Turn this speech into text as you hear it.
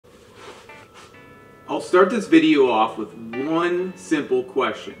I'll start this video off with one simple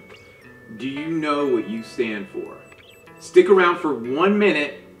question. Do you know what you stand for? Stick around for 1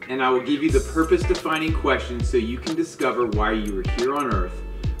 minute and I will give you the purpose-defining question so you can discover why you are here on earth,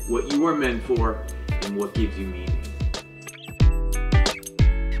 what you are meant for, and what gives you meaning.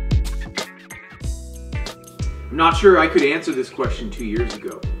 I'm not sure I could answer this question 2 years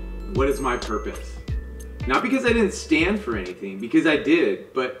ago. What is my purpose? Not because I didn't stand for anything, because I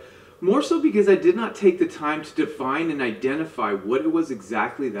did, but more so because I did not take the time to define and identify what it was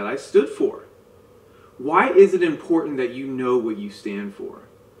exactly that I stood for. Why is it important that you know what you stand for?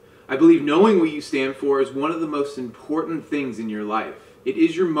 I believe knowing what you stand for is one of the most important things in your life. It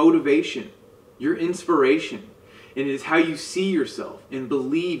is your motivation, your inspiration, and it is how you see yourself and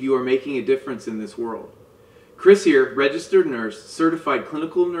believe you are making a difference in this world. Chris here, registered nurse, certified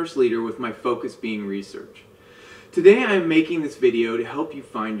clinical nurse leader with my focus being research. Today I am making this video to help you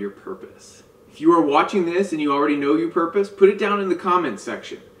find your purpose. If you are watching this and you already know your purpose, put it down in the comments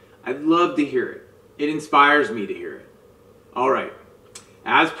section. I'd love to hear it. It inspires me to hear it. Alright,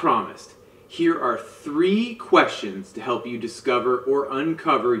 as promised, here are 3 questions to help you discover or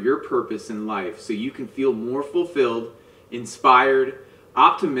uncover your purpose in life so you can feel more fulfilled, inspired,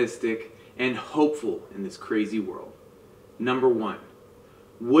 optimistic, and hopeful in this crazy world. Number 1,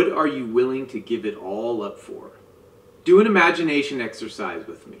 what are you willing to give it all up for? Do an imagination exercise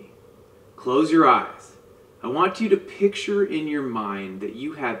with me. Close your eyes. I want you to picture in your mind that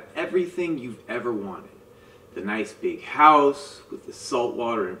you have everything you've ever wanted. The nice big house with the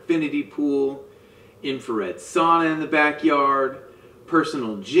saltwater infinity pool, infrared sauna in the backyard,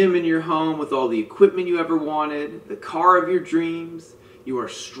 personal gym in your home with all the equipment you ever wanted, the car of your dreams. You are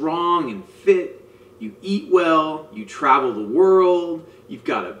strong and fit, you eat well, you travel the world, you've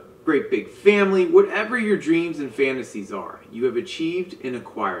got a great big family, whatever your dreams and fantasies are, you have achieved and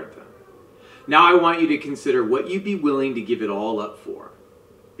acquired them. Now I want you to consider what you'd be willing to give it all up for.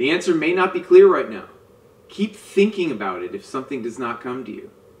 The answer may not be clear right now. Keep thinking about it if something does not come to you.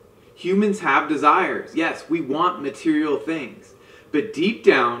 Humans have desires. Yes, we want material things. But deep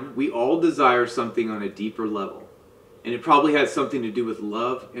down, we all desire something on a deeper level. And it probably has something to do with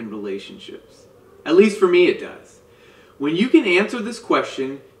love and relationships. At least for me it does. When you can answer this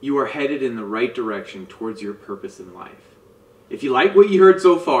question, you are headed in the right direction towards your purpose in life. If you like what you heard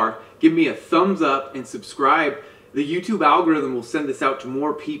so far, give me a thumbs up and subscribe. The YouTube algorithm will send this out to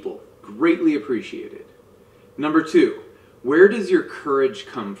more people. Greatly appreciated. Number 2, where does your courage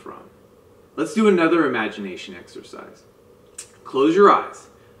come from? Let's do another imagination exercise. Close your eyes.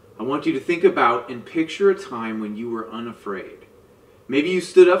 I want you to think about and picture a time when you were unafraid. Maybe you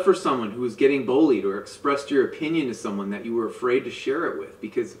stood up for someone who was getting bullied or expressed your opinion to someone that you were afraid to share it with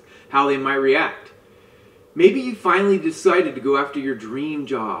because of how they might react. Maybe you finally decided to go after your dream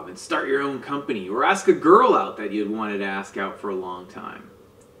job and start your own company or ask a girl out that you had wanted to ask out for a long time.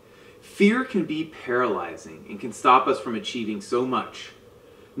 Fear can be paralyzing and can stop us from achieving so much.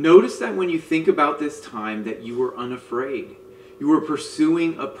 Notice that when you think about this time that you were unafraid. You were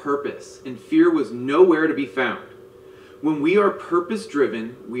pursuing a purpose and fear was nowhere to be found. When we are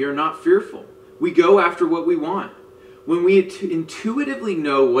purpose-driven, we are not fearful. We go after what we want. When we intuitively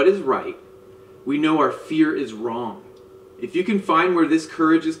know what is right, we know our fear is wrong. If you can find where this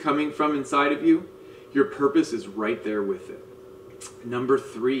courage is coming from inside of you, your purpose is right there with it. Number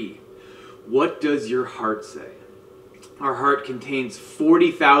 3, what does your heart say? Our heart contains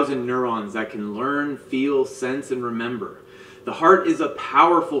 40,000 neurons that can learn, feel, sense, and remember. The heart is a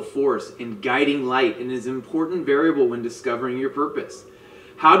powerful force in guiding light and is an important variable when discovering your purpose.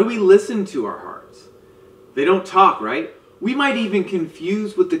 How do we listen to our hearts? They don't talk, right? We might even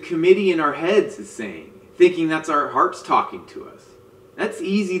confuse what the committee in our heads is saying, thinking that's our hearts talking to us. That's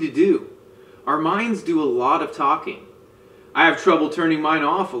easy to do. Our minds do a lot of talking. I have trouble turning mine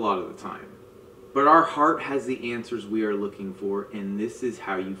off a lot of the time. But our heart has the answers we are looking for, and this is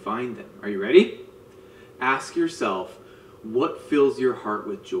how you find them. Are you ready? Ask yourself, what fills your heart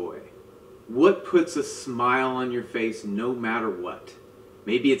with joy? What puts a smile on your face no matter what?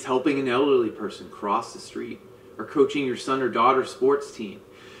 Maybe it's helping an elderly person cross the street or coaching your son or daughter's sports team.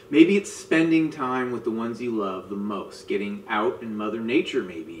 Maybe it's spending time with the ones you love the most, getting out in Mother Nature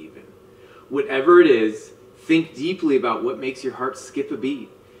maybe even. Whatever it is, think deeply about what makes your heart skip a beat.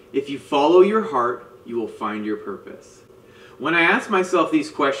 If you follow your heart, you will find your purpose. When I asked myself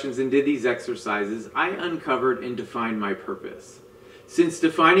these questions and did these exercises, I uncovered and defined my purpose. Since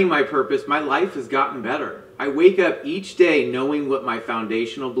defining my purpose, my life has gotten better. I wake up each day knowing what my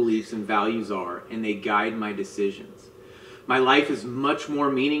foundational beliefs and values are, and they guide my decisions. My life is much more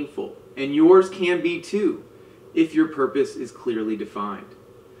meaningful, and yours can be too, if your purpose is clearly defined.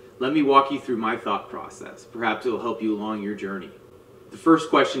 Let me walk you through my thought process. Perhaps it'll help you along your journey. The first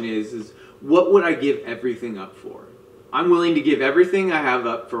question is what would I give everything up for? I'm willing to give everything I have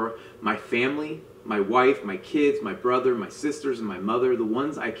up for my family, my wife, my kids, my brother, my sisters, and my mother, the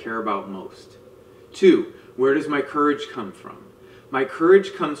ones I care about most. 2, where does my courage come from? My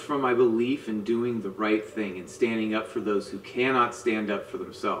courage comes from my belief in doing the right thing and standing up for those who cannot stand up for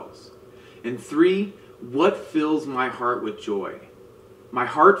themselves. And 3, what fills my heart with joy? My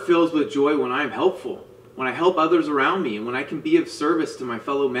heart fills with joy when I am helpful, when I help others around me, and when I can be of service to my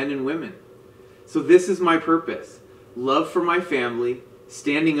fellow men and women. So this is my purpose: love for my family,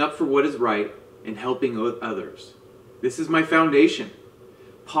 standing up for what is right, and helping others. This is my foundation.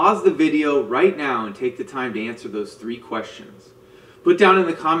 Pause the video right now and take the time to answer those 3 questions. Put down in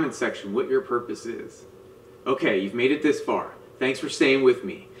the comments section what your purpose is. Okay, you've made it this far. Thanks for staying with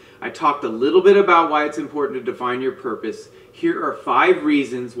me. I talked a little bit about why it's important to define your purpose. Here are 5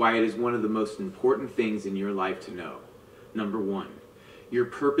 reasons why it is one of the most important things in your life to know. Number 1, your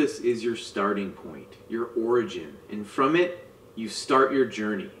purpose is your starting point, your origin, and from it, you start your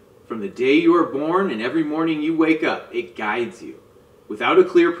journey. From the day you are born and every morning you wake up, it guides you. Without a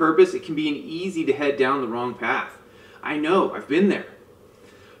clear purpose, it can be easy to head down the wrong path. I know, I've been there.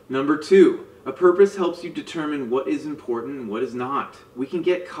 Number 2, a purpose helps you determine what is important and what is not. We can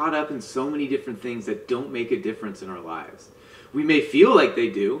get caught up in so many different things that don't make a difference in our lives. We may feel like they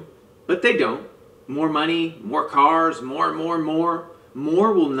do, but they don't. More money, more cars, more.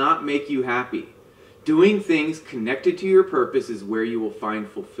 More will not make you happy. Doing things connected to your purpose is where you will find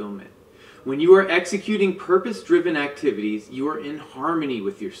fulfillment. When you are executing purpose-driven activities, you are in harmony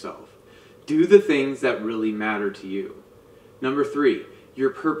with yourself. Do the things that really matter to you. Number 3,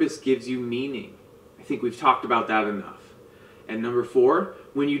 your purpose gives you meaning. I think we've talked about that enough. And number 4,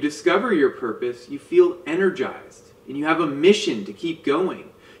 when you discover your purpose, you feel energized and you have a mission to keep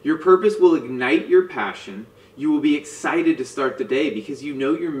going. Your purpose will ignite your passion. You will be excited to start the day because you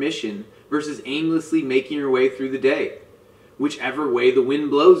know your mission versus aimlessly making your way through the day, whichever way the wind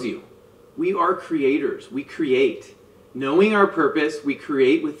blows you. We are creators. We create. Knowing our purpose, we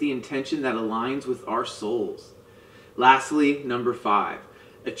create with the intention that aligns with our souls. Lastly, number 5,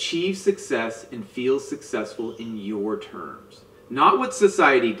 achieve success and feel successful in your terms, not what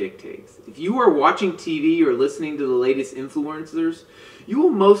society dictates. If you are watching TV or listening to the latest influencers, you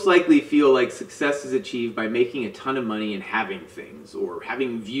will most likely feel like success is achieved by making a ton of money and having things, or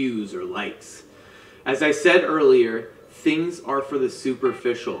having views or likes. As I said earlier, things are for the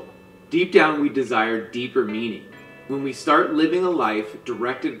superficial. Deep down, we desire deeper meaning. When we start living a life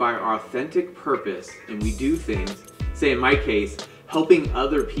directed by our authentic purpose and we do things, say in my case, helping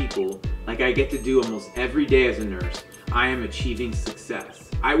other people, like I get to do almost every day as a nurse, I am achieving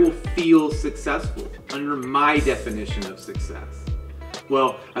success. I will feel successful under my definition of success.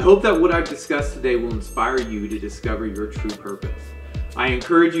 Well, I hope that what I've discussed today will inspire you to discover your true purpose. I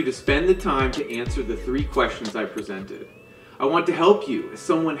encourage you to spend the time to answer the 3 questions I presented. I want to help you as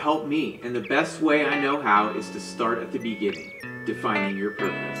someone helped me, and the best way I know how is to start at the beginning, defining your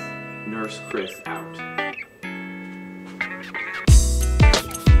purpose. Nurse Chris out.